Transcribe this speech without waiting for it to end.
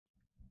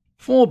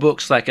4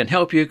 books that can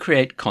help you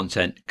create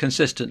content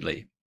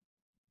consistently.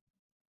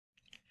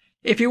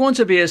 If you want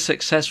to be a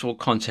successful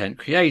content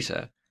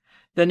creator,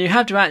 then you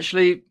have to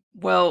actually,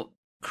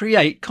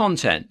 create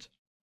content.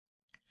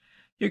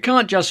 You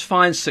can't just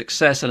find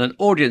success and an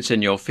audience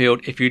in your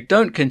field if you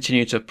don't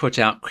continue to put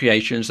out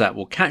creations that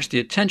will catch the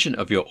attention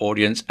of your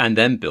audience and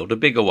then build a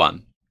bigger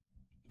one.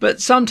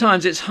 But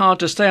sometimes it's hard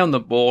to stay on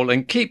the ball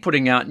and keep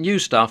putting out new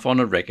stuff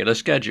on a regular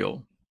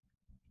schedule.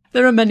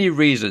 There are many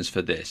reasons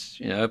for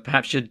this.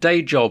 Perhaps your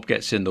day job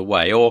gets in the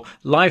way, or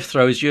life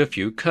throws you a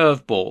few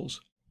curveballs.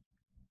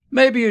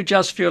 Maybe you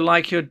just feel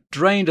like you're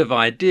drained of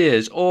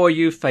ideas, or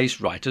you face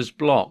writer's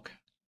block.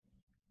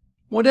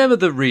 Whatever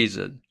the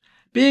reason,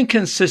 being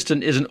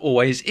consistent isn't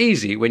always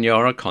easy when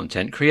you're a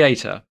content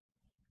creator.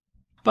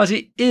 But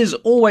it is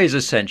always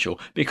essential,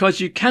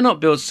 because you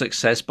cannot build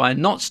success by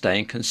not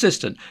staying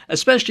consistent,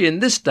 especially in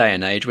this day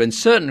and age when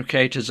certain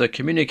creators are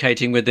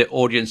communicating with their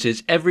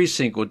audiences every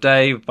single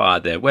day via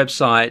their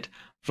website,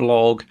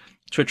 vlog,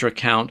 Twitter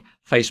account,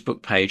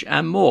 Facebook page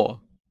and more.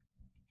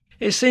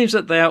 It seems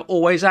that they are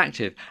always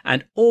active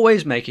and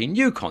always making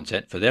new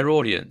content for their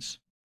audience.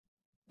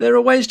 There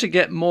are ways to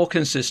get more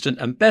consistent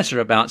and better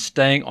about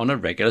staying on a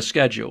regular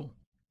schedule.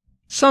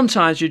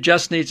 Sometimes you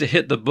just need to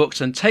hit the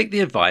books and take the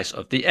advice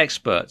of the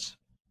experts.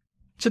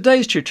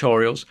 Today's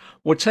tutorials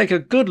will take a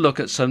good look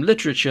at some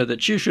literature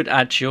that you should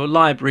add to your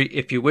library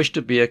if you wish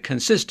to be a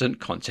consistent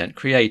content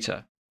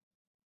creator.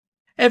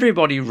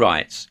 Everybody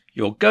Writes,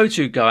 Your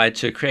Go-To Guide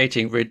to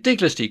Creating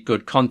Ridiculously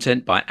Good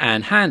Content by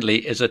Ann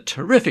Handley is a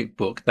terrific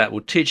book that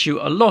will teach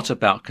you a lot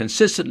about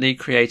consistently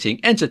creating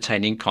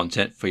entertaining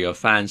content for your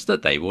fans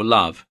that they will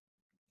love.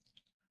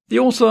 The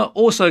author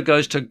also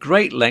goes to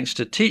great lengths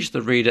to teach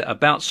the reader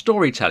about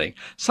storytelling,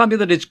 something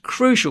that is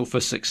crucial for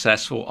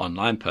successful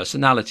online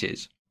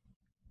personalities.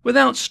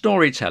 Without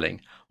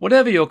storytelling,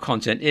 whatever your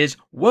content is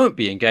won't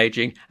be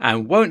engaging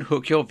and won't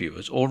hook your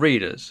viewers or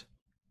readers.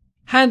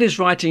 Handley's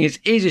writing is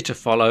easy to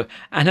follow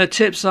and her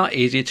tips are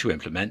easy to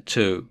implement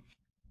too.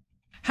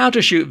 How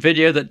to Shoot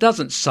Video That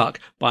Doesn't Suck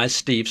by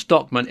Steve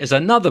Stockman is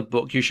another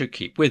book you should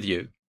keep with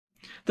you.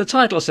 The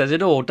title says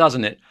it all,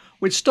 doesn't it?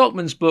 With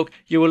Stockman's book,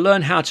 you will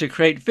learn how to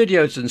create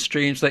videos and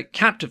streams that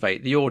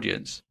captivate the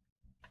audience.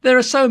 There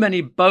are so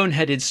many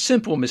boneheaded,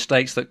 simple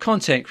mistakes that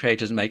content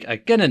creators make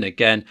again and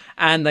again,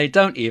 and they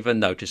don't even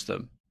notice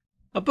them.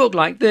 A book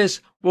like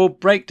this will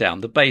break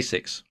down the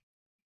basics.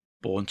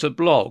 Born to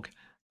Blog: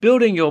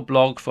 Building Your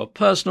Blog for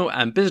Personal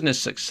and Business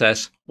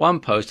Success, One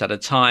Post at a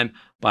Time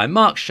by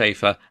Mark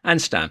Schaefer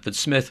and Stanford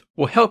Smith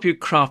will help you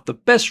craft the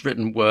best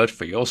written word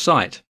for your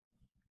site.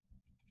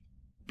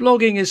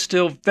 Blogging is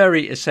still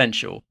very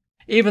essential,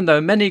 even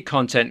though many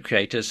content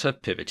creators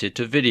have pivoted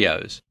to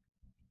videos.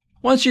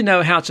 Once you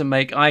know how to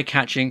make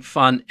eye-catching,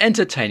 fun,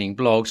 entertaining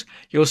blogs,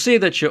 you'll see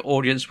that your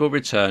audience will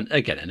return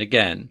again and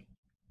again.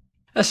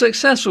 A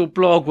successful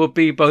blog will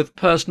be both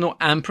personal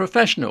and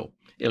professional.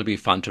 It'll be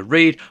fun to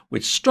read,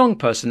 with strong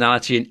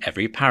personality in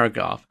every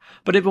paragraph,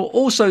 but it will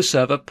also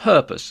serve a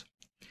purpose.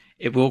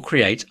 It will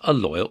create a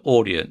loyal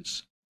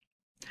audience.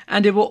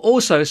 And it will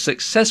also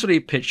successfully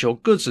pitch your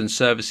goods and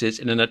services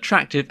in an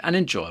attractive and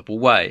enjoyable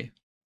way.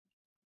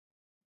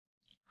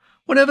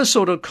 Whatever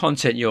sort of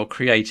content you're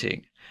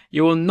creating,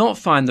 you will not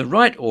find the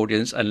right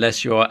audience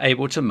unless you are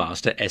able to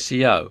master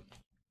SEO.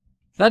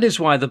 That is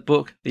why the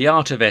book The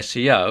Art of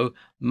SEO,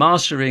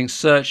 Mastering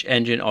Search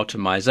Engine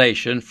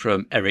Optimization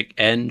from Eric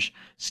Enge,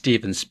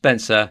 Stephen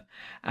Spencer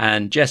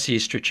and Jesse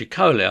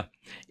Stricicoli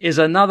is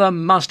another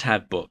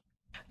must-have book.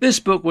 This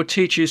book will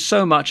teach you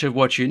so much of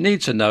what you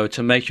need to know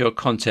to make your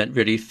content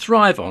really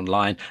thrive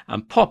online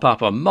and pop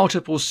up on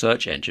multiple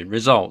search engine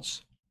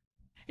results.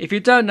 If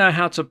you don't know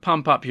how to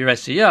pump up your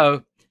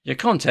SEO, your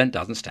content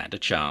doesn't stand a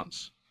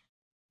chance.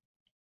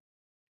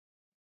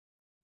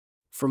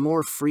 For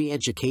more free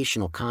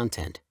educational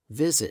content,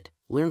 visit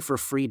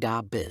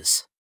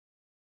learnforfree.biz.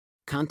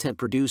 Content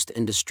produced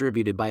and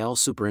distributed by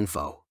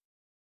AllSuperInfo.